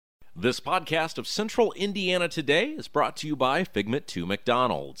This podcast of Central Indiana Today is brought to you by Figment 2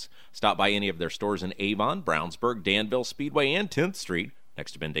 McDonald's. Stop by any of their stores in Avon, Brownsburg, Danville, Speedway, and 10th Street,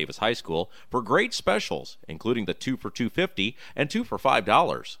 next to Ben Davis High School, for great specials, including the 2 for $2.50 and 2 for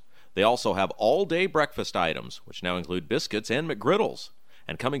 $5. They also have all-day breakfast items, which now include biscuits and McGriddles.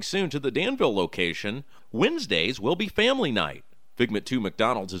 And coming soon to the Danville location, Wednesdays will be family night. Figment 2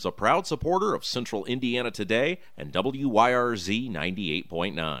 McDonald's is a proud supporter of Central Indiana Today and WYRZ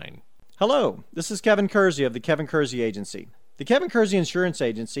 98.9. Hello, this is Kevin Kersey of the Kevin Kersey Agency. The Kevin Kersey Insurance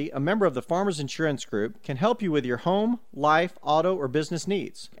Agency, a member of the Farmers Insurance Group, can help you with your home, life, auto, or business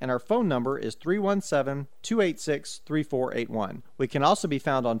needs. And our phone number is 317-286-3481. We can also be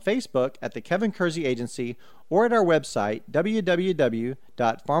found on Facebook at the Kevin Kersey Agency or at our website,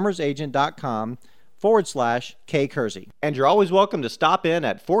 www.farmersagent.com/K Kersey. And you're always welcome to stop in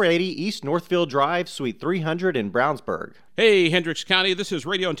at 480 East Northfield Drive, Suite 300 in Brownsburg. Hey, Hendricks County, this is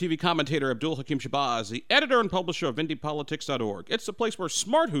radio and TV commentator Abdul Hakim Shabazz, the editor and publisher of IndyPolitics.org. It's the place where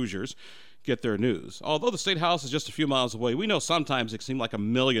smart Hoosiers get their news. Although the State House is just a few miles away, we know sometimes it can seem like a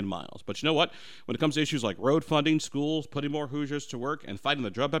million miles. But you know what? When it comes to issues like road funding, schools, putting more Hoosiers to work, and fighting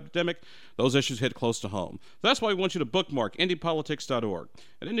the drug epidemic, those issues hit close to home. That's why we want you to bookmark IndyPolitics.org.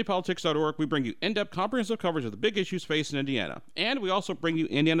 At IndyPolitics.org, we bring you in-depth, comprehensive coverage of the big issues facing Indiana. And we also bring you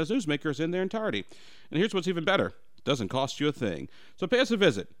Indiana's newsmakers in their entirety. And here's what's even better. It doesn't cost you a thing. So pay us a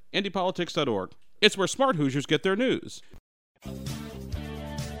visit, IndyPolitics.org. It's where smart Hoosiers get their news.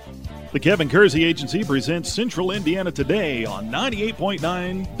 The Kevin Kersey Agency presents Central Indiana Today on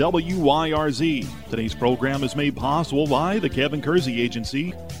 98.9 WYRZ. Today's program is made possible by the Kevin Kersey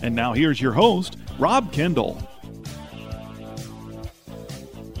Agency. And now here's your host, Rob Kendall.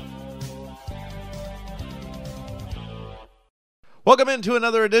 Welcome into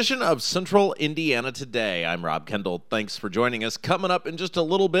another edition of Central Indiana Today. I'm Rob Kendall. Thanks for joining us. Coming up in just a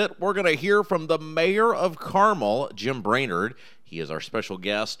little bit, we're going to hear from the mayor of Carmel, Jim Brainerd. He is our special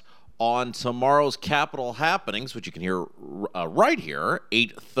guest on tomorrow's Capitol happenings, which you can hear right here,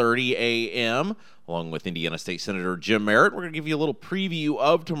 8:30 a.m., along with Indiana State Senator Jim Merritt. We're going to give you a little preview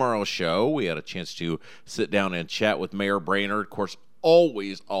of tomorrow's show. We had a chance to sit down and chat with Mayor Brainerd. Of course,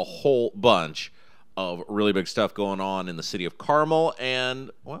 always a whole bunch of really big stuff going on in the city of Carmel.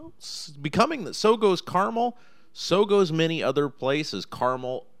 And, well, it's becoming that so goes Carmel, so goes many other places.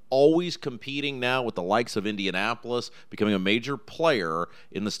 Carmel always competing now with the likes of Indianapolis, becoming a major player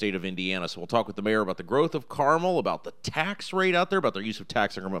in the state of Indiana. So we'll talk with the mayor about the growth of Carmel, about the tax rate out there, about their use of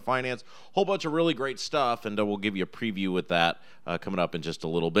tax increment finance, a whole bunch of really great stuff, and we'll give you a preview with that coming up in just a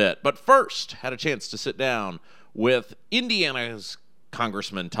little bit. But first, had a chance to sit down with Indiana's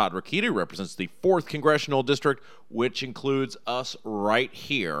Congressman Todd Rokita, who represents the 4th Congressional District, which includes us right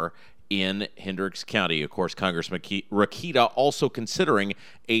here in Hendricks County. Of course, Congressman Rokita also considering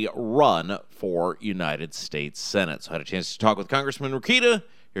a run for United States Senate. So I had a chance to talk with Congressman Rokita.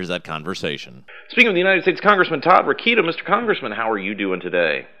 Here's that conversation. Speaking of the United States Congressman Todd Rokita, Mr. Congressman, how are you doing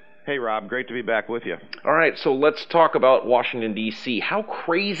today? Hey, Rob. Great to be back with you. All right, so let's talk about Washington, D.C. How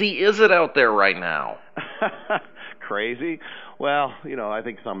crazy is it out there right now? Crazy? Well, you know, I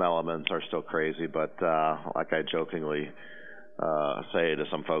think some elements are still crazy, but like I jokingly say to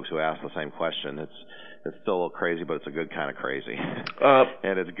some folks who ask the same question, it's still a little crazy, but it's a good kind of crazy.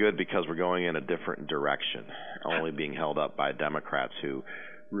 And it's good because we're going in a different direction, only being held up by Democrats who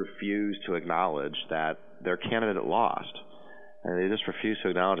refuse to acknowledge that their candidate lost. And they just refuse to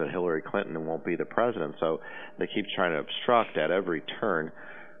acknowledge that Hillary Clinton won't be the president, so they keep trying to obstruct at every turn.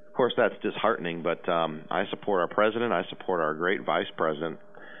 Of course, that's disheartening, but I support our president. I support our great vice president,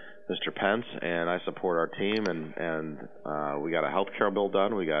 Mr. Pence, and I support our team, and we got a health care bill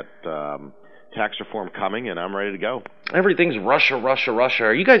done. We got tax reform coming, and I'm ready to go. Everything's Russia, Russia, Russia.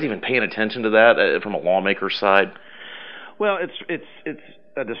 Are you guys even paying attention to that from a lawmaker's side? Well, it's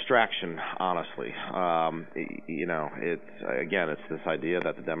a distraction, honestly. You know, it's this idea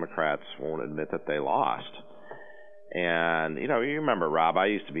that the Democrats won't admit that they lost. And, you know, you remember, Rob, I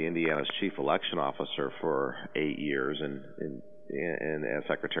used to be Indiana's chief election officer for 8 years and as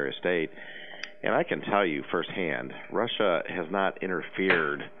Secretary of State. And I can tell you firsthand, Russia has not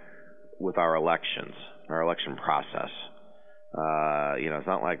interfered with our elections, our election process. You know, it's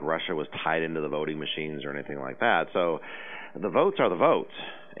not like Russia was tied into the voting machines or anything like that. So the votes are the votes.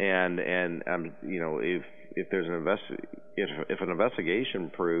 And you know, if there's if an investigation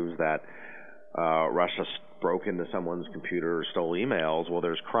proves that Russia broke into someone's computer or stole emails, well,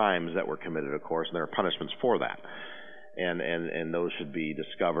 there's crimes that were committed, of course, and there are punishments for that. And those should be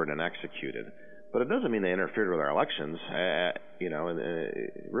discovered and executed. But it doesn't mean they interfered with our elections. You know, and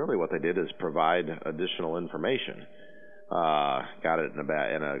really what they did is provide additional information. got it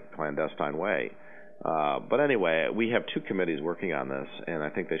in a clandestine way. But anyway, we have two committees working on this, and I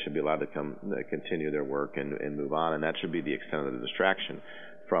think they should be allowed to continue their work and move on, and that should be the extent of the distraction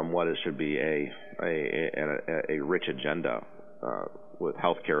from what it should be a rich agenda with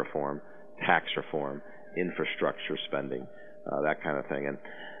health care reform, tax reform, infrastructure spending, that kind of thing. And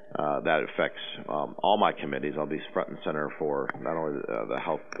that affects all my committees. I'll be front and center for not only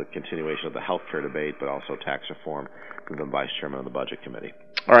the continuation of the health care debate, but also tax reform, as the vice chairman of the budget committee.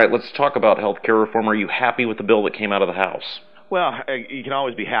 All right, let's talk about health care reform. Are you happy with the bill that came out of the House? Well, you can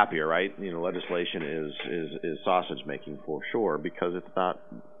always be happier, right? Legislation is sausage making for sure, because it's not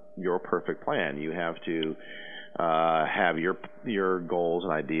your perfect plan. You have to have your goals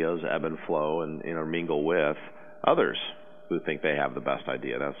and ideas ebb and flow and intermingle with others who think they have the best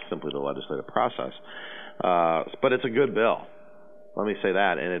idea. That's simply the legislative process. But it's a good bill. Let me say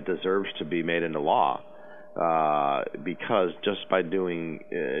that, and it deserves to be made into law. Because just by doing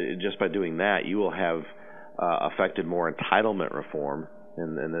that, you will have affected more entitlement reform,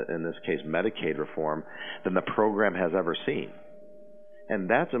 in this case Medicaid reform, than the program has ever seen. And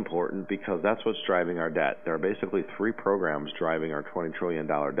that's important because that's what's driving our debt. There are basically three programs driving our $20 trillion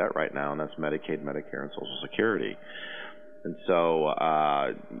debt right now, and that's Medicaid, Medicare, and Social Security. And so,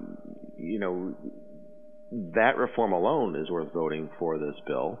 that reform alone is worth voting for this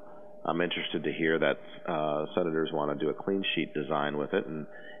bill. I'm interested to hear that senators want to do a clean sheet design with it,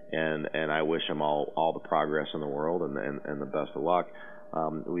 and I wish them all the progress in the world and the best of luck.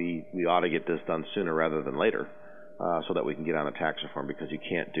 We ought to get this done sooner rather than later, so that we can get on a tax reform, because you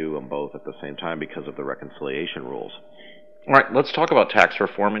can't do them both at the same time because of the reconciliation rules. All right, let's talk about tax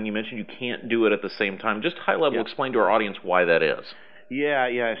reform. And you mentioned you can't do it at the same time. Just high level, explain to our audience why that is.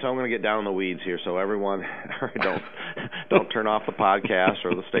 Yeah. So I'm going to get down in the weeds here. So everyone, don't turn off the podcast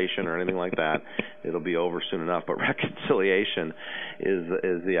or the station or anything like that. It'll be over soon enough. But reconciliation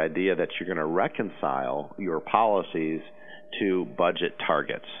is the idea that you're going to reconcile your policies to budget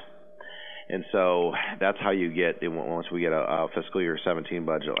targets. And so that's how you get, once we get a fiscal year 17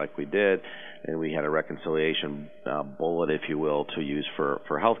 budget like we did, and we had a reconciliation bullet, if you will, to use for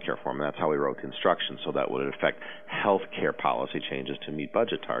health care reform. And that's how we wrote the instructions, so that would affect health care policy changes to meet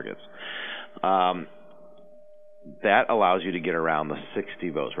budget targets. That allows you to get around the 60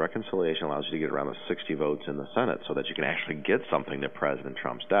 votes. Reconciliation allows you to get around the 60 votes in the Senate so that you can actually get something to President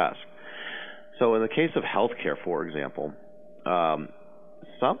Trump's desk. So in the case of health care, for example,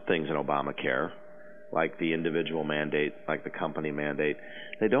 some things in Obamacare, like the individual mandate, like the company mandate,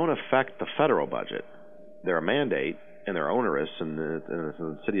 they don't affect the federal budget. They're a mandate, and they're onerous, and it's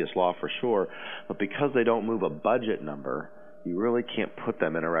an insidious law for sure, but because they don't move a budget number, you really can't put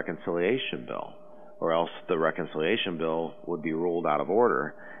them in a reconciliation bill, or else the reconciliation bill would be ruled out of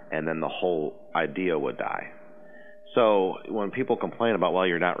order, and then the whole idea would die. So when people complain about, well,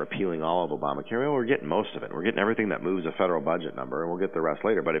 you're not repealing all of Obamacare, well, we're getting most of it. We're getting everything that moves a federal budget number, and we'll get the rest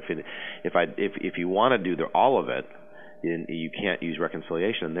later. But if you want to do all of it, you can't use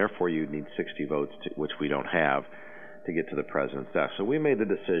reconciliation, and therefore you need 60 votes, which we don't have, to get to the president's desk. So we made the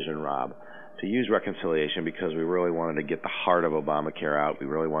decision, Rob, to use reconciliation because we really wanted to get the heart of Obamacare out. We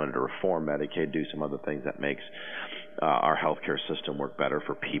really wanted to reform Medicaid, do some other things that makes our healthcare system work better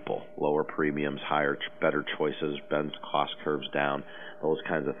for people, lower premiums, better choices, bends cost curves down, those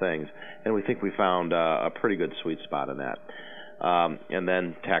kinds of things. And we think we found a pretty good sweet spot in that. And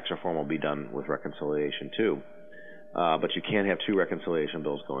then tax reform will be done with reconciliation too. But you can't have two reconciliation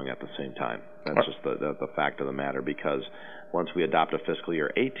bills going at the same time. That's just the fact of the matter, because once we adopt a fiscal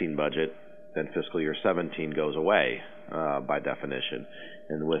year 18 budget, then fiscal year 17 goes away by definition.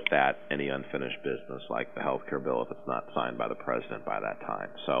 And with that, any unfinished business like the health care bill, if it's not signed by the president by that time.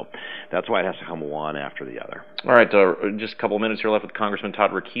 So that's why it has to come one after the other. All right, just a couple of minutes here left with Congressman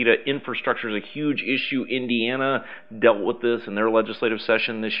Todd Rokita. Infrastructure is a huge issue. Indiana dealt with this in their legislative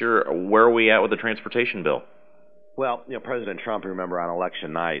session this year. Where are we at with the transportation bill? Well, President Trump, remember, on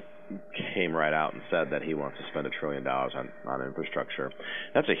election night, came right out and said that he wants to spend $1 trillion on infrastructure.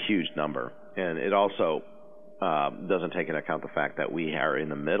 That's a huge number. And it also doesn't take into account the fact that we are in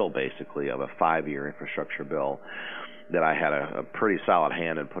the middle, basically, of a 5-year infrastructure bill that I had a pretty solid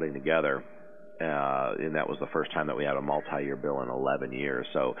hand in putting together. And that was the first time that we had a multi-year bill in 11 years.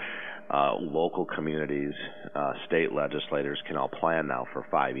 So local communities, state legislators can all plan now for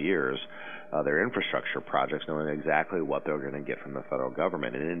 5 years their infrastructure projects, knowing exactly what they're going to get from the federal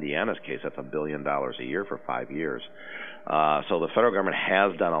government. In Indiana's case, that's $1 billion a year for 5 years. So the federal government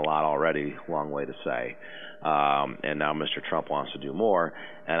has done a lot already, long way to say. And now Mr. Trump wants to do more,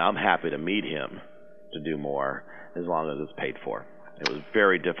 and I'm happy to meet him to do more as long as it's paid for. It was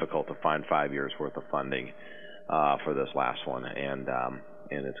very difficult to find 5 years worth of funding for this last one, and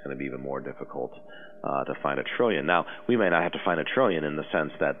it's going to be even more difficult to find $1 trillion. Now, we may not have to find $1 trillion in the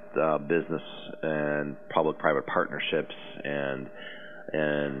sense that business and public-private partnerships and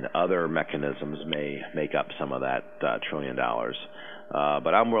other mechanisms may make up some of that $1 trillion.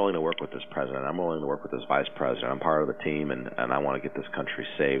 But I'm willing to work with this president. I'm willing to work with this vice president. I'm part of the team, and I want to get this country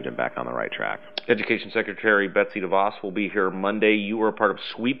saved and back on the right track. Education Secretary Betsy DeVos will be here Monday. You were a part of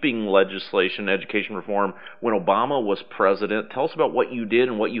sweeping legislation, education reform, when Obama was president. Tell us about what you did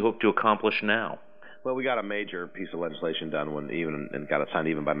and what you hope to accomplish now. Well, we got a major piece of legislation done and got it signed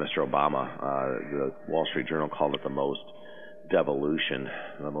even by Mr. Obama. The Wall Street Journal called it the most devolution,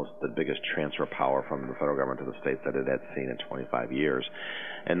 the biggest transfer of power from the federal government to the states that it had seen in 25 years.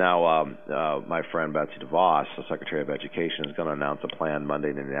 And now my friend Betsy DeVos, the Secretary of Education, is going to announce a plan Monday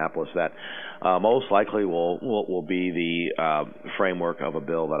in Indianapolis that most likely will be the framework of a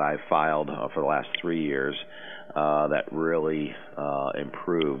bill that I filed for the last 3 years that really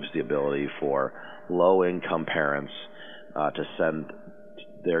improves the ability for low-income parents to send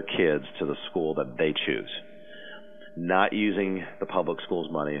their kids to the school that they choose. Not using the public schools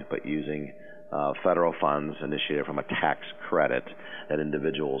money, but using federal funds initiated from a tax credit that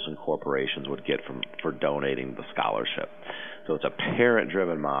individuals and corporations would get for donating the scholarship. So it's a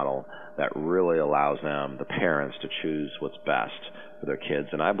parent-driven model that really allows the parents, to choose what's best for their kids.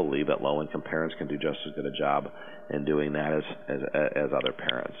 And I believe that low-income parents can do just as good a job in doing that as other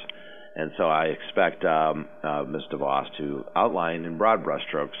parents. And so I expect Ms. DeVos to outline in broad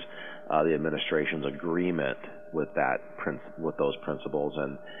brushstrokes the administration's agreement with those principles,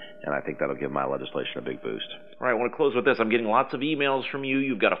 and I think that'll give my legislation a big boost. All right, I want to close with this. I'm getting lots of emails from you.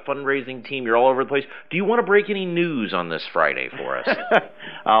 You've got a fundraising team. You're all over the place. Do you want to break any news on this Friday for us?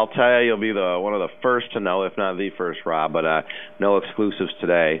 I'll tell you, you'll be one of the first to know, if not the first, Rob, but no exclusives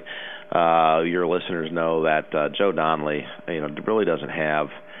today. Your listeners know that Joe Donnelly really doesn't have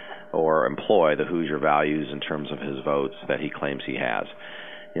or employ the Hoosier values in terms of his votes that he claims he has.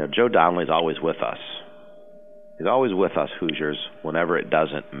 Joe Donnelly's always with us. He's always with us, Hoosiers, whenever it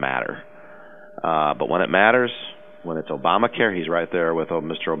doesn't matter. But when it matters, when it's Obamacare, he's right there with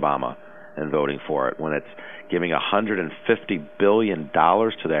Mr. Obama and voting for it. When it's giving $150 billion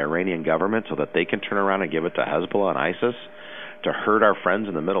to the Iranian government so that they can turn around and give it to Hezbollah and ISIS to hurt our friends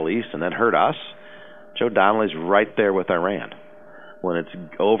in the Middle East and then hurt us, Joe Donnelly's right there with Iran. When it's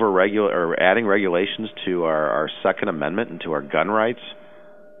adding regulations to our Second Amendment and to our gun rights,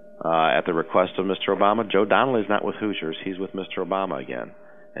 at the request of Mr. Obama, Joe Donnelly's not with Hoosiers. He's with Mr. Obama again,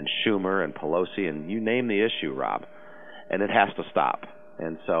 and Schumer and Pelosi, and you name the issue, Rob. And it has to stop.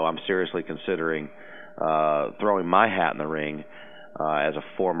 And so I'm seriously considering throwing my hat in the ring as a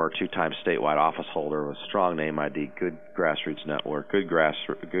former two-time statewide office holder with strong name ID, good grassroots network, good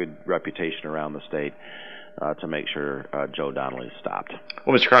reputation around the state, to make sure Joe Donnelly is stopped.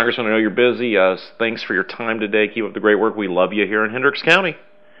 Well, Mr. Congressman, I know you're busy. Thanks for your time today. Keep up the great work. We love you here in Hendricks County.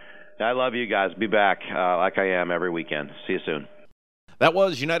 I love you guys. Be back like I am every weekend. See you soon. That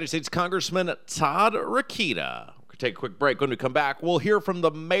was United States Congressman Todd Rokita. We'll take a quick break. When we come back, we'll hear from the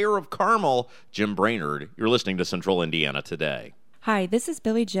mayor of Carmel, Jim Brainerd. You're listening to Central Indiana Today. Hi, this is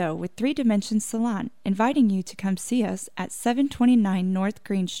Billy Joe with 3 Dimensions Salon, inviting you to come see us at 729 North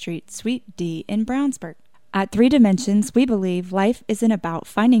Green Street, Suite D in Brownsburg. At 3 Dimensions, we believe life isn't about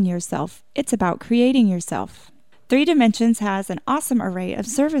finding yourself, it's about creating yourself. 3 Dimensions has an awesome array of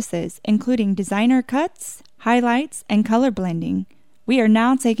services, including designer cuts, highlights, and color blending. We are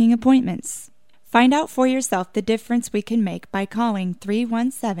now taking appointments. Find out for yourself the difference we can make by calling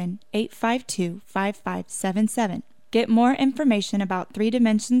 317-852-5577. Get more information about 3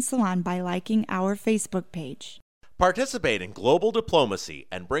 Dimensions Salon by liking our Facebook page. Participate in global diplomacy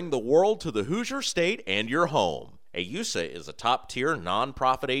and bring the world to the Hoosier State and your home. AUSA is a top-tier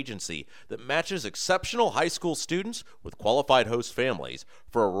nonprofit agency that matches exceptional high school students with qualified host families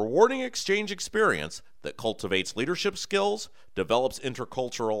for a rewarding exchange experience that cultivates leadership skills, develops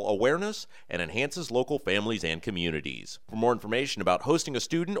intercultural awareness, and enhances local families and communities. For more information about hosting a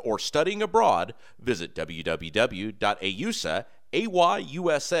student or studying abroad, visit www.ayusa.org.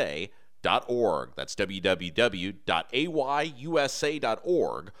 That's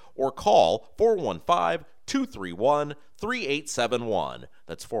www.ayusa.org, or call 415-231-3871.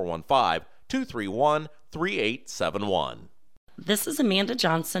 That's 415-231-3871. This is Amanda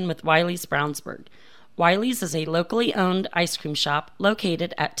Johnson with Wiley's Brownsburg. Wiley's is a locally owned ice cream shop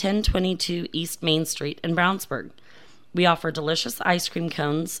located at 1022 East Main Street in Brownsburg. We offer delicious ice cream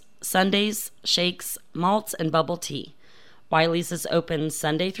cones, sundaes, shakes, malts, and bubble tea. Wiley's is open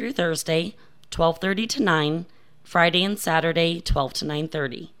Sunday through Thursday, 12:30 to 9, Friday and Saturday, 12 to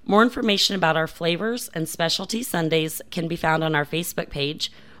 9:30. More information about our flavors and specialty sundaes can be found on our Facebook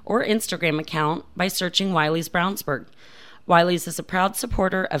page or Instagram account by searching Wiley's Brownsburg. Wiley's is a proud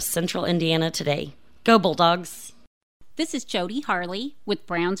supporter of Central Indiana Today. Go Bulldogs! This is Jody Harley with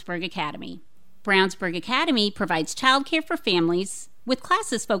Brownsburg Academy. Brownsburg Academy provides childcare for families with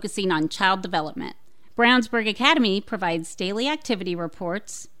classes focusing on child development. Brownsburg Academy provides daily activity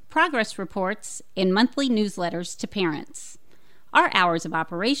reports, progress reports, and monthly newsletters to parents. Our hours of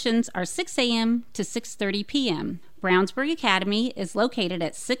operations are 6 a.m. to 6:30 p.m. Brownsburg Academy is located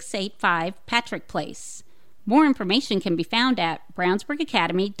at 685 Patrick Place. More information can be found at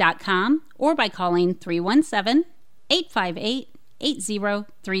brownsburgacademy.com or by calling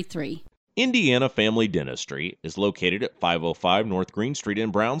 317-858-8033. Indiana Family Dentistry is located at 505 North Green Street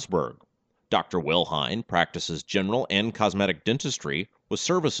in Brownsburg. Dr. Will Hine practices general and cosmetic dentistry with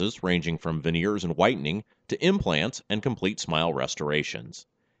services ranging from veneers and whitening to implants and complete smile restorations.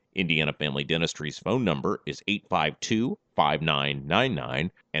 Indiana Family Dentistry's phone number is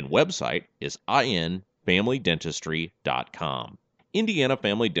 852-5999 and website is infamilydentistry.com. Indiana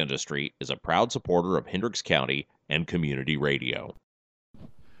Family Dentistry is a proud supporter of Hendricks County and community radio.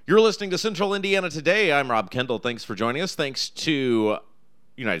 You're listening to Central Indiana Today. I'm Rob Kendall. Thanks for joining us. Thanks to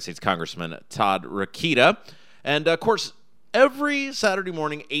United States Congressman Todd Rokita. And, of course, every Saturday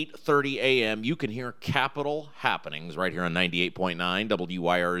morning, 8:30 a.m., you can hear Capitol Happenings right here on 98.9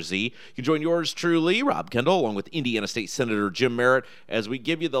 WYRZ. You can join yours truly, Rob Kendall, along with Indiana State Senator Jim Merritt, as we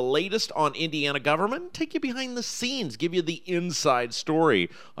give you the latest on Indiana government, take you behind the scenes, give you the inside story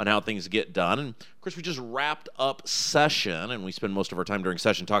on how things get done. And, of course, we just wrapped up session, and we spend most of our time during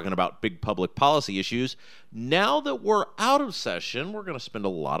session talking about big public policy issues. Now that we're out of session, we're going to spend a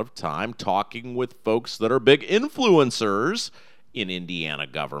lot of time talking with folks that are big influencers in Indiana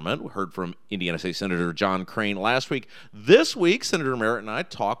government. We heard from Indiana State Senator John Crane last week. This week, Senator Merritt and I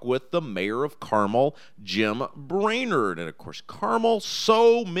talk with the mayor of Carmel, Jim Brainerd. And, of course, Carmel,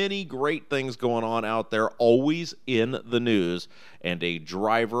 so many great things going on out there, always in the news, and a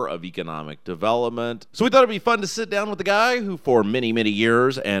driver of economic development. So we thought it'd be fun to sit down with the guy who for many, many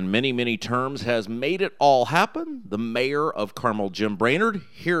years and many, many terms has made it all happen, the mayor of Carmel, Jim Brainerd.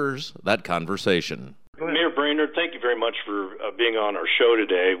 Here's that conversation. Mayor Brainerd, thank you very much for being on our show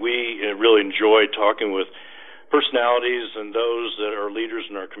today. We really enjoy talking with personalities and those that are leaders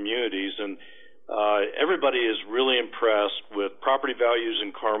in our communities, and everybody is really impressed with property values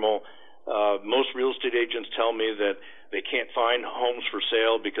in Carmel. Most real estate agents tell me that they can't find homes for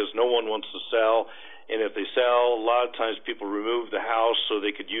sale because no one wants to sell, and if they sell, a lot of times people remove the house so they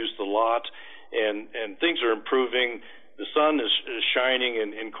could use the lot, and things are improving. The sun is shining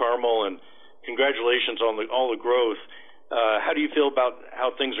in Carmel, and congratulations on all the growth. How do you feel about how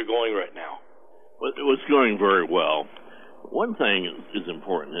things are going right now? Well, it's going very well. One thing is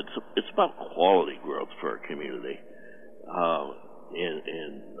important. It's about quality growth for our community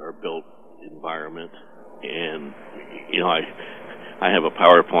in our built environment. And, you know, I have a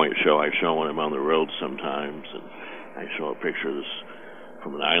PowerPoint show I show when I'm on the road sometimes, and I show a picture of this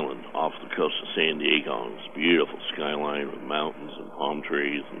from an island off the coast of San Diego, and it's a beautiful skyline with mountains and palm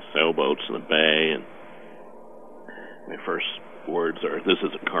trees and sailboats in the bay, and my first words are, "This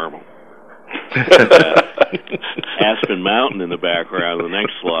isn't Carmel." Aspen Mountain in the background, the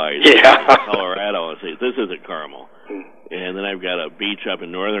next slide, Colorado, I say, "This isn't Carmel." And then I've got a beach up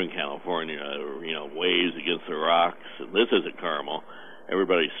in Northern California, you know, waves against the rocks, and this isn't Carmel.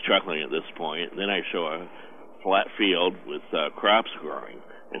 Everybody's chuckling at this point. And then I show a flat field with crops growing.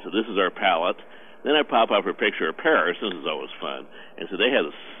 And so this is our palette. Then I pop up a picture of Paris. This is always fun. And so they have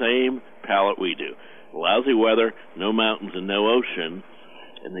the same palette we do. Lousy weather, no mountains and no ocean,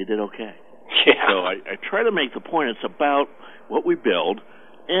 and they did okay. Yeah. So I try to make the point it's about what we build,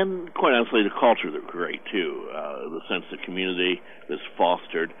 and quite honestly, the culture is great too. The sense of community that's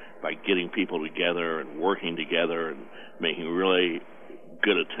fostered by getting people together and working together and making really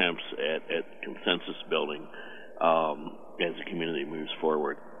good attempts at consensus building as the community moves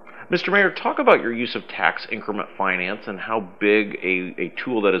forward. Mr. Mayor, talk about your use of tax increment finance and how big a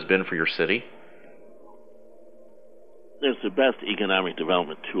tool that has been for your city. It's the best economic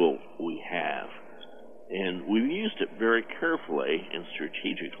development tool we have, and we've used it very carefully and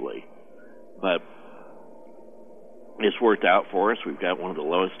strategically, but it's worked out for us. We've got one of the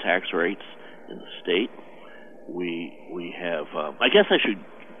lowest tax rates in the state. We have, I guess I should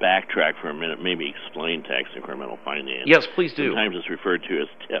backtrack for a minute, maybe explain tax incremental finance. Yes, please do. Sometimes it's referred to as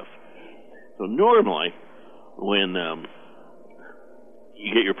TIF. So normally, when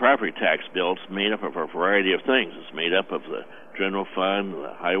you get your property tax bill, it's made up of a variety of things. It's made up of the general fund,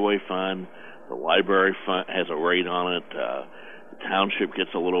 the highway fund, The library fund has a rate on it. The township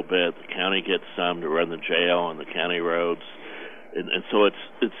gets a little bit. The county gets some to run the jail and the county roads. And so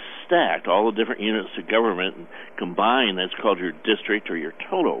it's stacked, all the different units of government, and combined, that's called your district or your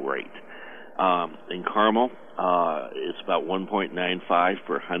total rate. In Carmel, it's about 1.95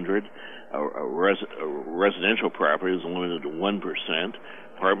 per 100. A residential property is limited to 1%.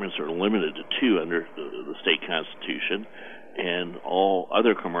 Apartments are limited to 2 under the state constitution, and all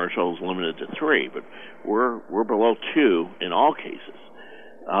other commercial is limited to 3. But we're below 2 in all cases.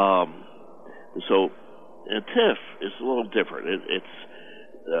 So a TIF is a little different. It's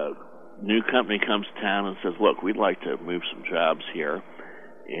a new company comes to town and says, "Look, we'd like to move some jobs here."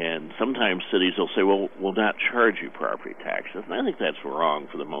 And sometimes cities will say, "Well, we'll not charge you property taxes." And I think that's wrong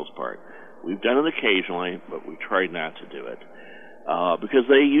for the most part. We've done it occasionally, but we try not to do it because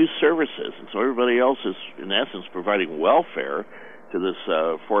they use services, and so everybody else is, in essence, providing welfare to this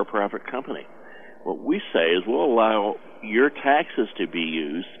for-profit company. What we say is we'll allow your taxes to be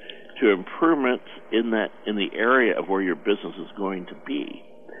used to improvements in the area of where your business is going to be.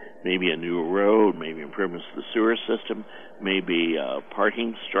 Maybe a new road, maybe improvements to the sewer system, maybe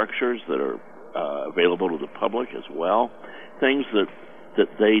parking structures that are available to the public as well. Things that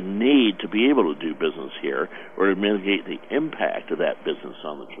they need to be able to do business here or to mitigate the impact of that business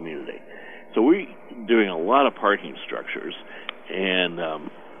on the community. So we're doing a lot of parking structures, and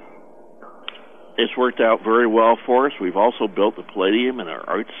it's worked out very well for us. We've also built the Palladium and our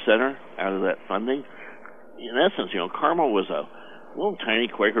Arts Center out of that funding. In essence, Carmel was a little tiny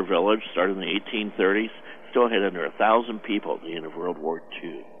Quaker village, started in the 1830s, still had under 1,000 people at the end of World War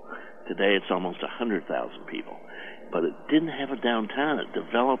II. Today it's almost 100,000 people. But it didn't have a downtown. It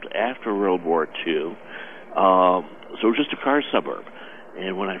developed after World War II, so it was just a car suburb.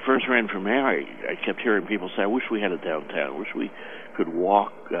 And when I first ran for mayor, I kept hearing people say, "I wish we had a downtown. I wish we could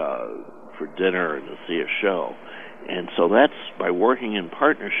walk for dinner and to see a show." And so that's by working in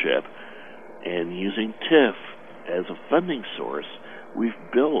partnership and using TIF as a funding source,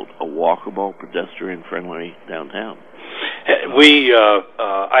 we've built a walkable, pedestrian-friendly downtown.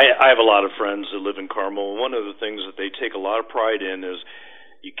 I have a lot of friends that live in Carmel. One of the things that they take a lot of pride in is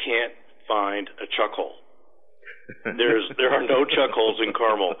you can't find a chuck hole. There are no chuck holes in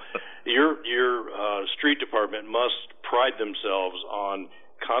Carmel. Your street department must pride themselves on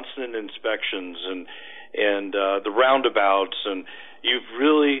constant inspections and the roundabouts, and you've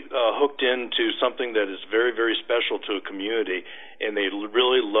really hooked into something that is very, very special to a community, and they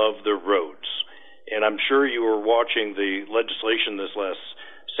really love their roads. And I'm sure you were watching the legislation this last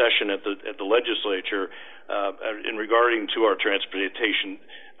session at the legislature in regarding to our transportation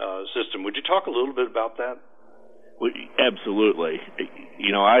system. Would you talk a little bit about that? Well, absolutely.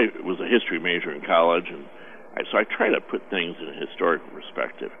 I was a history major in college, and so I try to put things in a historical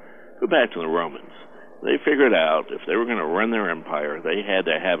perspective. Go back to the Romans. They figured out if they were going to run their empire, they had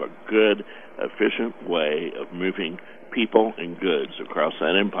to have a good, efficient way of moving people and goods across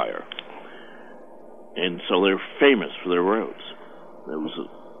that empire. And so they're famous for their roads.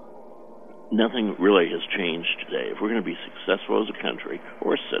 Nothing really has changed today. If we're going to be successful as a country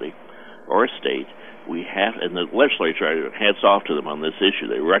or a city or a state, we have, and the legislature, hats off to them on this issue,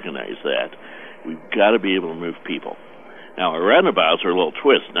 they recognize that. We've got to be able to move people. Now, our roundabouts are a little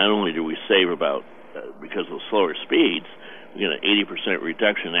twist. Not only do we save about, because of the slower speeds, we get an 80%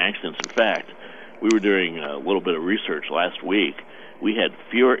 reduction in accidents. In fact, we were doing a little bit of research last week. We had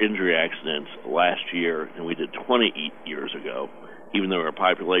fewer injury accidents last year than we did 20 years ago, even though our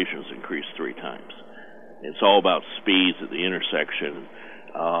population has increased 3 times. It's all about speeds at the intersection.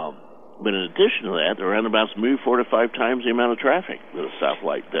 But in addition to that, the roundabouts move 4 to 5 times the amount of traffic that a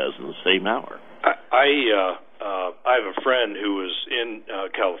stoplight does in the same hour. I have a friend who was in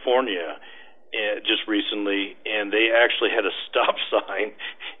California just recently, and they actually had a stop sign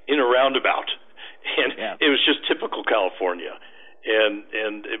in a roundabout, and it was just typical California.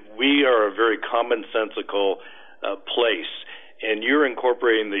 And we are a very commonsensical place, and you're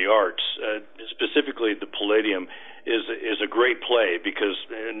incorporating the arts, specifically the Palladium is a great play because,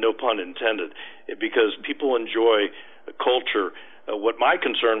 no pun intended, because people enjoy culture. What my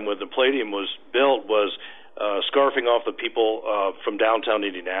concern with the Palladium was built was scarfing off the people from downtown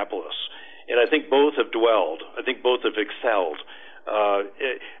Indianapolis, and I think both have dwelled. I think both have excelled.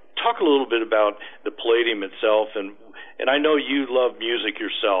 Talk a little bit about the Palladium itself, and I know you love music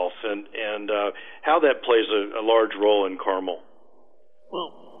yourself, and how that plays a large role in Carmel.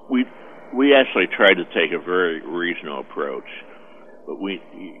 Well, we actually tried to take a very regional approach, but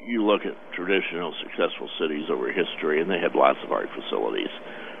you look at traditional successful cities over history, and they had lots of art facilities.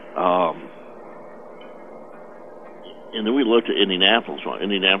 In And then we looked at Indianapolis. Well,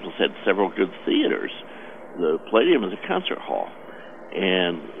 Indianapolis had several good theaters. The Palladium is a concert hall,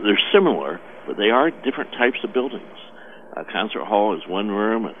 and they're similar, but they are different types of buildings. A concert hall is one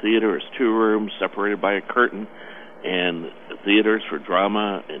room, a theater is two rooms separated by a curtain, and theaters for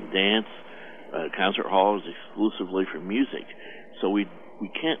drama and dance. A concert hall is exclusively for music. So we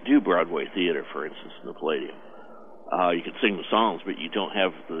can't do Broadway theater, for instance, in the Palladium. You can sing the songs, but you don't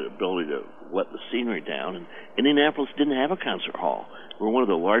have the ability to let the scenery down. And Indianapolis didn't have a concert hall. We're one of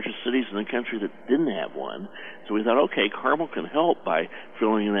the largest cities in the country that didn't have one. So we thought, okay, Carmel can help by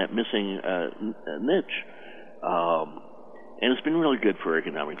filling in that missing niche. And it's been really good for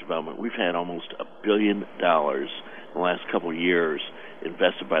economic development. We've had almost $1 billion in the last couple of years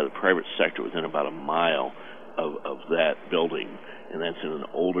invested by the private sector within about a mile of that building. And that's in an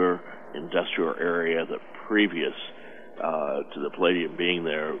older industrial area that previous to the Palladium being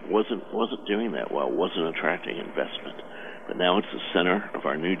there wasn't doing that well, wasn't attracting investment. But now it's the center of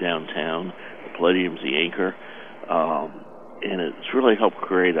our new downtown. The Palladium's the anchor, and it's really helped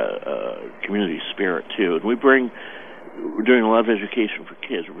create a community spirit too. And we're doing a lot of education for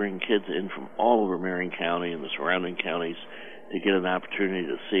kids. We're bringing kids in from all over Marion County and the surrounding counties to get an opportunity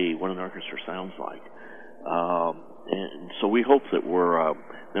to see what an orchestra sounds like. And so we hope that we're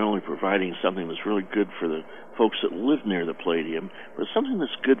not only providing something that's really good for the folks that live near the Palladium, but something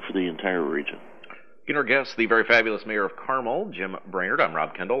that's good for the entire region. Our guest, the very fabulous mayor of Carmel, Jim Brainerd. I'm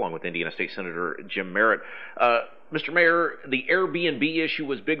Rob Kendall, along with Indiana State Senator Jim Merritt. Mr. Mayor, the Airbnb issue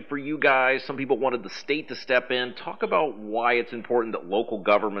was big for you guys. Some people wanted the state to step in. Talk about why it's important that local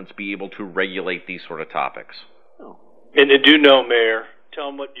governments be able to regulate these sort of topics. Oh. And do know, Mayor, tell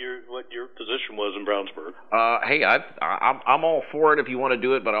them what your position was in Brownsburg. Hey, I'm all for it if you want to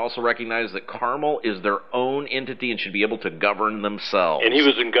do it, but I also recognize that Carmel is their own entity and should be able to govern themselves. And he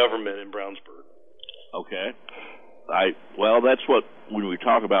was in government in Brownsburg. Okay. Well, that's what, when we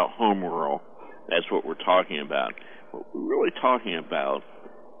talk about home rule, that's what we're talking about. What we're really talking about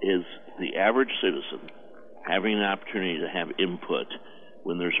is the average citizen having an opportunity to have input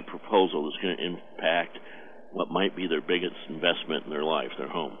when there's a proposal that's going to impact what might be their biggest investment in their life, their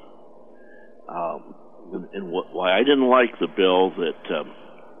home. Why I didn't like the bill that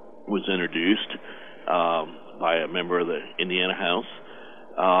was introduced by a member of the Indiana House,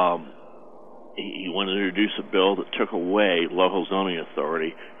 he wanted to introduce a bill that took away local zoning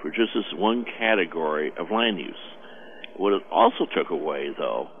authority for just this one category of land use. What it also took away,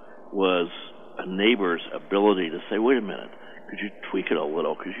 though, was a neighbor's ability to say, wait a minute, could you tweak it a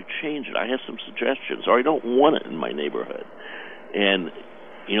little? Could you change it? I have some suggestions, or I don't want it in my neighborhood. And,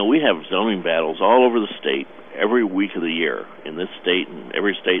 we have zoning battles all over the state every week of the year in this state and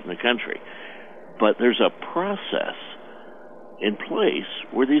every state in the country. But there's a process in place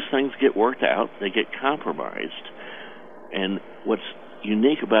where these things get worked out, they get compromised. And what's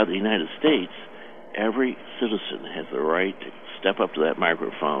unique about the United States, every citizen has the right to step up to that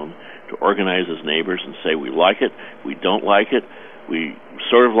microphone, to organize his neighbors and say, we like it, we don't like it, we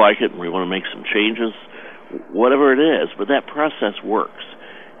sort of like it, and we want to make some changes, whatever it is, but that process works.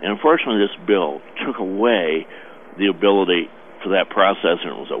 And unfortunately, this bill took away the ability for that process,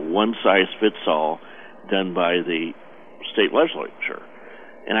 and it was a one-size-fits-all done by the state legislature.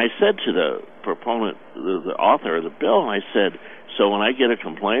 And I said to the proponent, the author of the bill, I said, so when I get a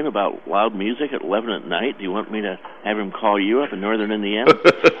complaint about loud music at 11 at night, do you want me to have him call you up in northern Indiana?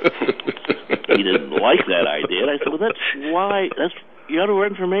 He didn't like that idea. And I said, well, you ought to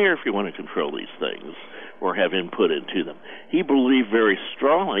run for mayor if you want to control these things or have input into them. He believed very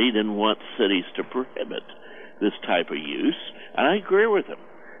strongly he didn't want cities to prohibit this type of use, and I agree with him.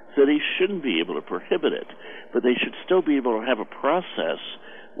 Cities shouldn't be able to prohibit it, but they should still be able to have a process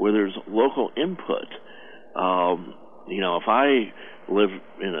where there's local input. If I live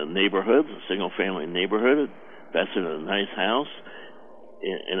in a neighborhood, a single-family neighborhood, invested in a nice house,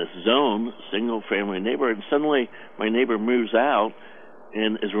 in a zone, single-family neighborhood, and suddenly my neighbor moves out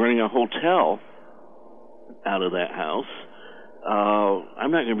and is running a hotel out of that house,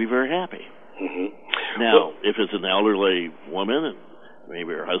 I'm not going to be very happy. Mm-hmm. Now, if it's an elderly woman and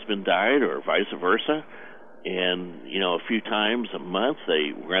maybe her husband died or vice versa, and, a few times a month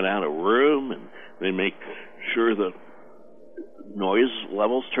they rent out a room and they make sure the noise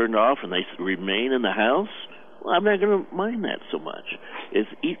levels turned off and they remain in the house, well, I'm not going to mind that so much.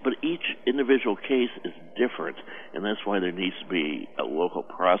 But each individual case is different, and that's why there needs to be a local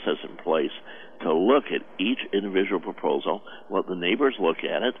process in place to look at each individual proposal, let the neighbors look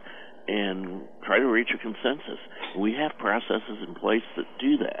at it, and try to reach a consensus. We have processes in place that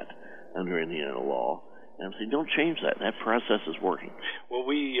do that under Indiana law. And I'm saying, don't change that. That process is working. Well,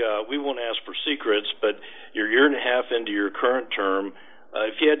 we won't ask for secrets, but you're a year and a half into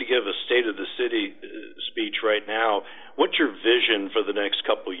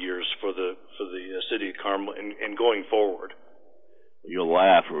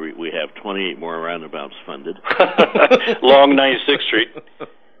We have 28 more roundabouts funded. Long 96th Street.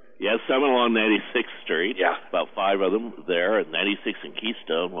 Yes, some along 96th Street. Yeah. About 5 of them there. At 96 and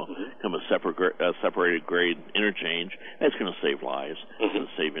Keystone will come a separated grade interchange. That's going to save lives. It's going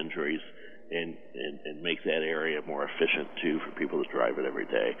to save injuries and make that area more efficient, too, for people that drive it every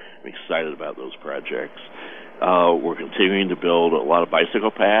day. I'm excited about those projects. We're continuing to build a lot of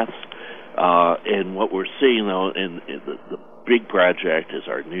bicycle paths. And what we're seeing, though, in the big project is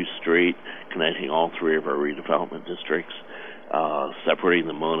our new street connecting all 3 of our redevelopment districts, separating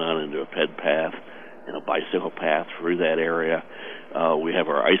the Monon into a ped path and a bicycle path through that area. We have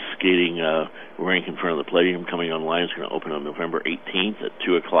our ice skating rink in front of the Palladium coming online. It's going to open on November 18th at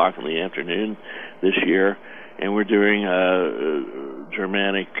 2 o'clock in the afternoon this year. And we're doing a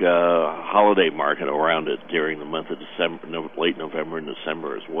Germanic holiday market around it during the month of December, late November and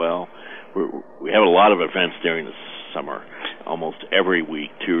December as well. We have a lot of events during the summer, almost every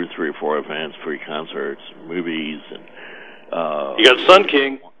week, 2 or 3 or 4 events, free concerts, movies, and you got Sun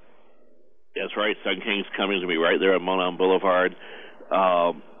King. That's right, Sun King's coming to be right there on Monon Boulevard.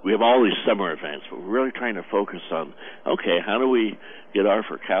 We have all these summer events, but we're really trying to focus on, okay, how do we get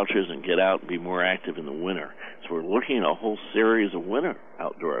off our couches and get out and be more active in the winter? So we're looking at a whole series of winter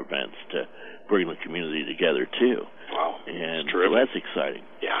outdoor events to bring the community together, too. Wow, and that's so that's exciting.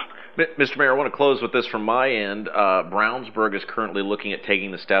 Yeah. Mr. Mayor, I want to close with this from my end. Brownsburg is currently looking at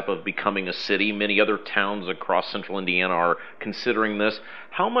taking the step of becoming a city. Many other towns across central Indiana are considering this.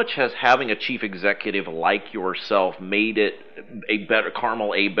 How much has having a chief executive like yourself made it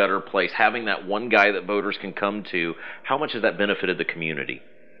Carmel a better place? Having that one guy that voters can come to, how much has that benefited the community?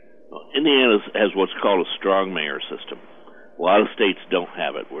 Well, Indiana has what's called a strong mayor system. A lot of states don't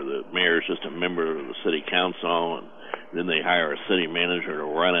have it, where the mayor is just a member of the city council, and then they hire a city manager to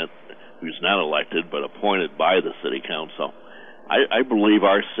run it, who's not elected but appointed by the city council. I believe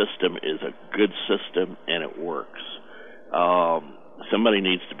our system is a good system, and it works. Somebody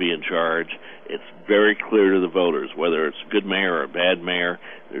needs to be in charge. It's very clear to the voters, whether it's a good mayor or a bad mayor,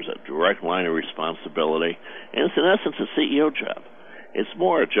 there's a direct line of responsibility, and it's in essence a CEO job. It's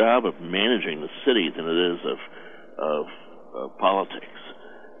more a job of managing the city than it is of politics.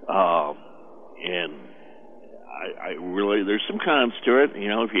 And I really, there's some cons to it. You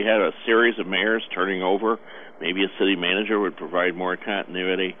know, if you had a series of mayors turning over, maybe a city manager would provide more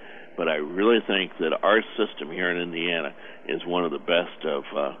continuity. But I really think that our system here in Indiana is one of the best of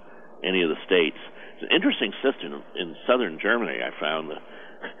any of the states. It's an interesting system in southern Germany. I found that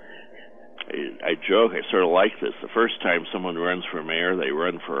I joke, I sort of like this. The first time someone runs for mayor, they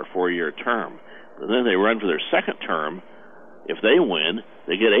run for a 4-year term. But then they run for their second term. If they win,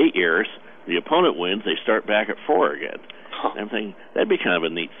 they get 8 years. The opponent wins, they start back at 4 again. I'm thinking that'd be kind of a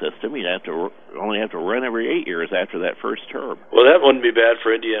neat system. You'd only have to run every 8 years after that first term. Well, that wouldn't be bad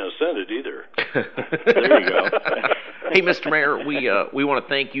for Indiana Senate either. There you go. Hey, Mr. Mayor, we want to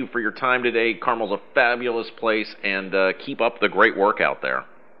thank you for your time today. Carmel's a fabulous place, and keep up the great work out there.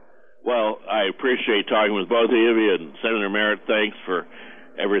 Well, I appreciate talking with both of you, and Senator Merritt, thanks for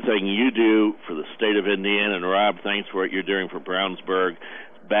everything you do for the state of Indiana, and Rob, thanks for what you're doing for Brownsburg.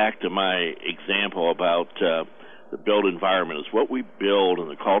 Back to my example about the built environment is what we build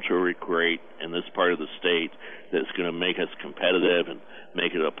and the culture we create in this part of the state that's going to make us competitive and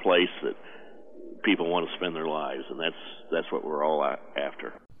make it a place that people want to spend their lives, and that's what we're all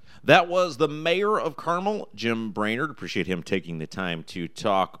after. That was the mayor of Carmel, Jim Brainerd. Appreciate him taking the time to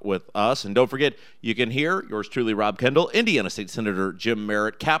talk with us. And don't forget, you can hear yours truly, Rob Kendall, Indiana State Senator Jim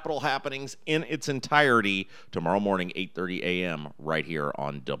Merritt, Capitol Happenings in its entirety tomorrow morning, 8:30 a.m., right here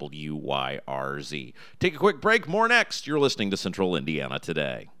on WYRZ. Take a quick break. More next. You're listening to Central Indiana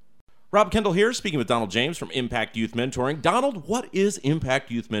Today. Rob Kendall here, speaking with Donald James from Impact Youth Mentoring. Donald, what is Impact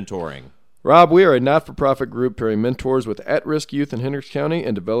Youth Mentoring? Rob, we are a not-for-profit group pairing mentors with at-risk youth in Hendricks County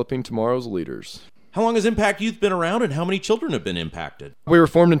and developing tomorrow's leaders. How long has Impact Youth been around, and how many children have been impacted? We were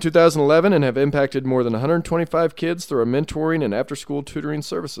formed in 2011 and have impacted more than 125 kids through our mentoring and after-school tutoring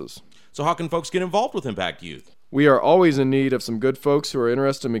services. So how can folks get involved with Impact Youth? We are always in need of some good folks who are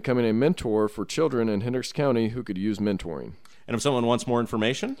interested in becoming a mentor for children in Hendricks County who could use mentoring. And if someone wants more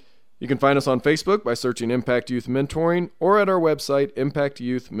information? You can find us on Facebook by searching Impact Youth Mentoring or at our website,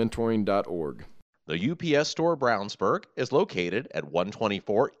 impactyouthmentoring.org. The UPS Store Brownsburg is located at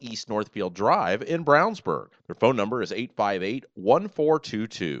 124 East Northfield Drive in Brownsburg. Their phone number is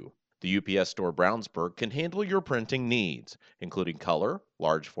 858-1422. The UPS Store Brownsburg can handle your printing needs, including color,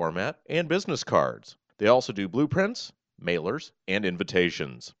 large format, and business cards. They also do blueprints, mailers, and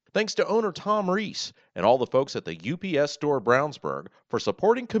invitations. Thanks to owner Tom Reese and all the folks at the UPS Store Brownsburg for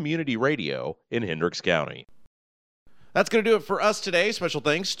supporting community radio in Hendricks County. That's going to do it for us today. Special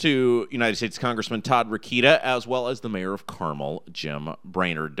thanks to United States Congressman Todd Rokita, as well as the Mayor of Carmel, Jim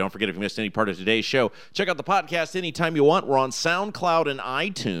Brainerd. Don't forget, if you missed any part of today's show, check out the podcast anytime you want. We're on SoundCloud and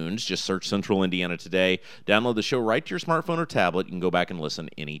iTunes. Just search Central Indiana Today. Download the show right to your smartphone or tablet. You can go back and listen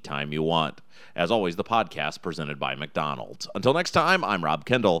anytime you want. As always, the podcast presented by McDonald's. Until next time, I'm Rob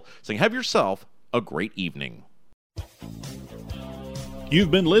Kendall, saying have yourself a great evening. You've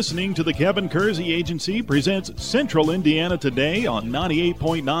been listening to the Kevin Kersey Agency presents Central Indiana Today on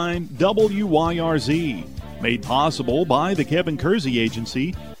 98.9 WYRZ. Made possible by the Kevin Kersey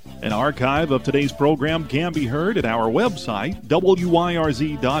Agency. An archive of today's program can be heard at our website,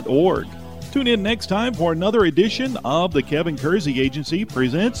 WYRZ.org. Tune in next time for another edition of the Kevin Kersey Agency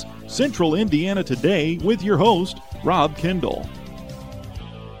presents Central Indiana Today with your host, Rob Kendall.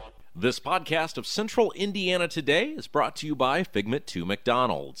 This podcast of Central Indiana Today is brought to you by Figment 2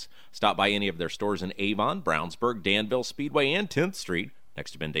 McDonald's. Stop by any of their stores in Avon, Brownsburg, Danville, Speedway, and 10th Street,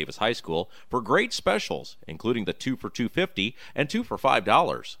 next to Ben Davis High School, for great specials, including the 2 for $2.50 and 2 for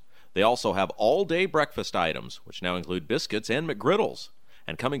 $5. They also have all-day breakfast items, which now include biscuits and McGriddles.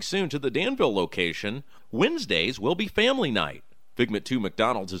 And coming soon to the Danville location, Wednesdays will be family night. Figment 2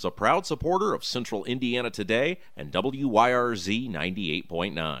 McDonald's is a proud supporter of Central Indiana Today and WYRZ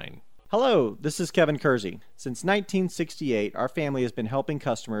 98.9. Hello, this is Kevin Kersey. Since 1968, our family has been helping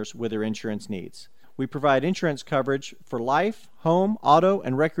customers with their insurance needs. We provide insurance coverage for life, home, auto,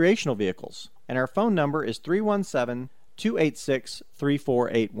 and recreational vehicles. And our phone number is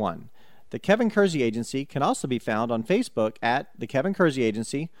 317-286-3481. The Kevin Kersey Agency can also be found on Facebook at The Kevin Kersey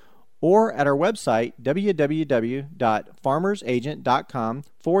Agency or at our website,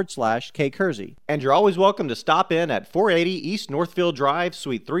 www.farmersagent.com/kkersey. And you're always welcome to stop in at 480 East Northfield Drive,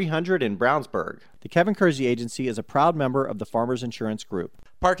 Suite 300 in Brownsburg. The Kevin Kersey Agency is a proud member of the Farmers Insurance Group.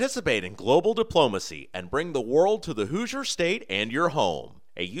 Participate in global diplomacy and bring the world to the Hoosier State and your home.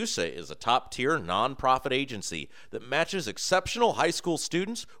 AUSA is a top-tier nonprofit agency that matches exceptional high school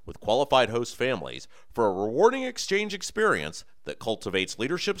students with qualified host families for a rewarding exchange experience that cultivates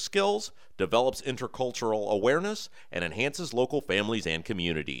leadership skills, develops intercultural awareness, and enhances local families and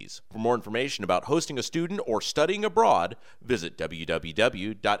communities. For more information about hosting a student or studying abroad, visit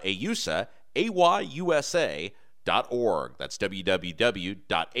www.ayusa.org. That's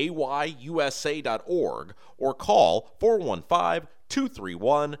www.ayusa.org or call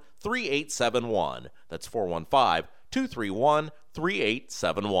 415-231-3871. That's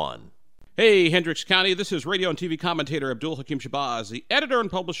 415-231-3871. Hey, Hendricks County, this is radio and TV commentator Abdul Hakim Shabazz, the editor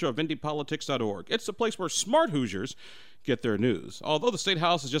and publisher of IndyPolitics.org. It's the place where smart Hoosiers get their news. Although the State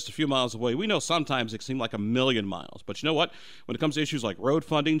House is just a few miles away, we know sometimes it seems like a million miles. But you know what? When it comes to issues like road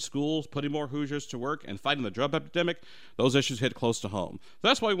funding, schools, putting more Hoosiers to work, and fighting the drug epidemic, those issues hit close to home.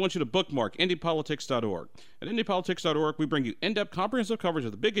 That's why we want you to bookmark IndyPolitics.org. At IndyPolitics.org, we bring you in-depth, comprehensive coverage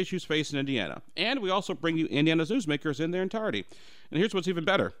of the big issues facing Indiana. And we also bring you Indiana's newsmakers in their entirety. And here's what's even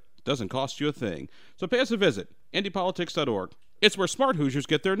better. It doesn't cost you a thing. So pay us a visit. IndyPolitics.org. It's where smart Hoosiers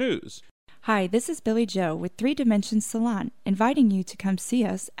get their news. Hi, this is Billy Joe with 3 Dimensions Salon, inviting you to come see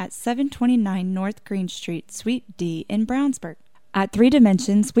us at 729 North Green Street, Suite D in Brownsburg. At 3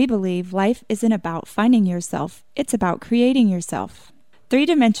 Dimensions, we believe life isn't about finding yourself, it's about creating yourself. 3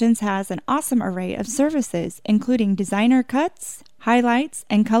 Dimensions has an awesome array of services, including designer cuts, highlights,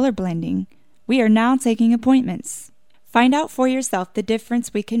 and color blending. We are now taking appointments. Find out for yourself the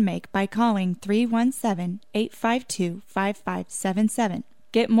difference we can make by calling 317-852-5577.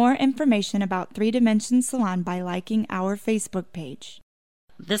 Get more information about 3 Dimensions Salon by liking our Facebook page.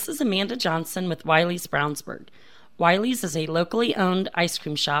 This is Amanda Johnson with Wiley's Brownsburg. Wiley's is a locally owned ice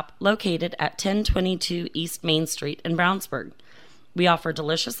cream shop located at 1022 East Main Street in Brownsburg. We offer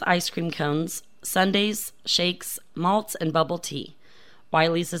delicious ice cream cones, sundaes, shakes, malts, and bubble tea.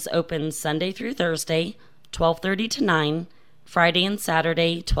 Wiley's is open Sunday through Thursday, 12:30 to 9, Friday and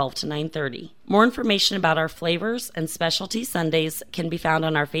Saturday, 12 to 9:30. More information about our flavors and specialty sundaes can be found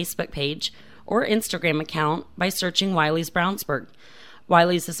on our Facebook page or Instagram account by searching Wiley's Brownsburg.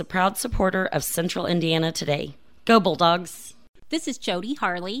 Wiley's is a proud supporter of Central Indiana Today. Go Bulldogs! This is Jody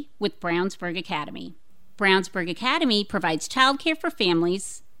Harley with Brownsburg Academy. Brownsburg Academy provides childcare for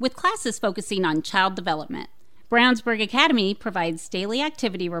families with classes focusing on child development. Brownsburg Academy provides daily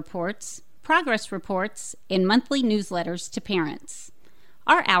activity reports, progress reports, and monthly newsletters to parents.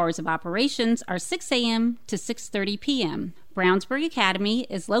 Our hours of operations are 6 a.m. to 6:30 p.m. Brownsburg Academy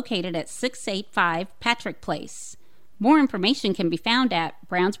is located at 685 Patrick Place. More information can be found at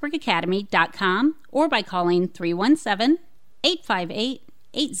brownsburgacademy.com or by calling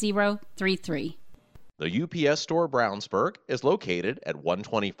 317-858-8033. The UPS Store Brownsburg is located at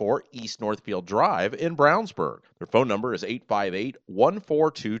 124 East Northfield Drive in Brownsburg. Their phone number is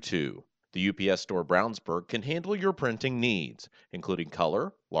 858-1422. The UPS Store Brownsburg can handle your printing needs, including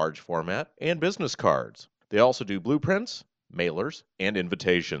color, large format, and business cards. They also do blueprints, mailers, and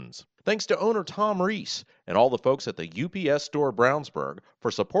invitations. Thanks to owner Tom Reese and all the folks at the UPS Store Brownsburg for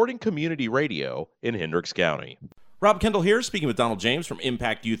supporting community radio in Hendricks County. Rob Kendall here, speaking with Donald James from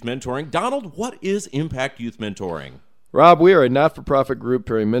Impact Youth Mentoring. Donald, what is Impact Youth Mentoring? Rob, we are a not-for-profit group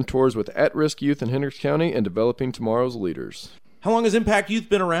pairing mentors with at-risk youth in Hendricks County and developing tomorrow's leaders. How long has Impact Youth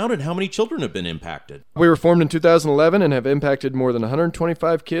been around, and how many children have been impacted? We were formed in 2011 and have impacted more than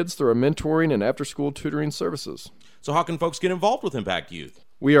 125 kids through our mentoring and after-school tutoring services. So how can folks get involved with Impact Youth?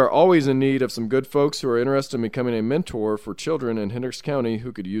 We are always in need of some good folks who are interested in becoming a mentor for children in Hendricks County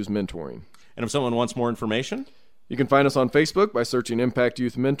who could use mentoring. And if someone wants more information? You can find us on Facebook by searching Impact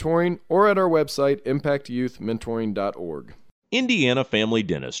Youth Mentoring or at our website, impactyouthmentoring.org. Indiana Family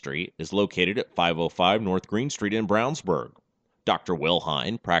Dentistry is located at 505 North Green Street in Brownsburg. Dr. Will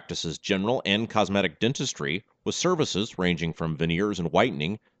Hine practices general and cosmetic dentistry with services ranging from veneers and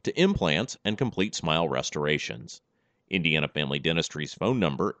whitening to implants and complete smile restorations. Indiana Family Dentistry's phone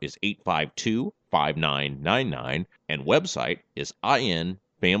number is 852-5999 and website is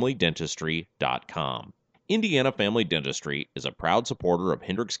infamilydentistry.com. Indiana Family Dentistry is a proud supporter of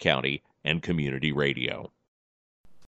Hendricks County and community radio.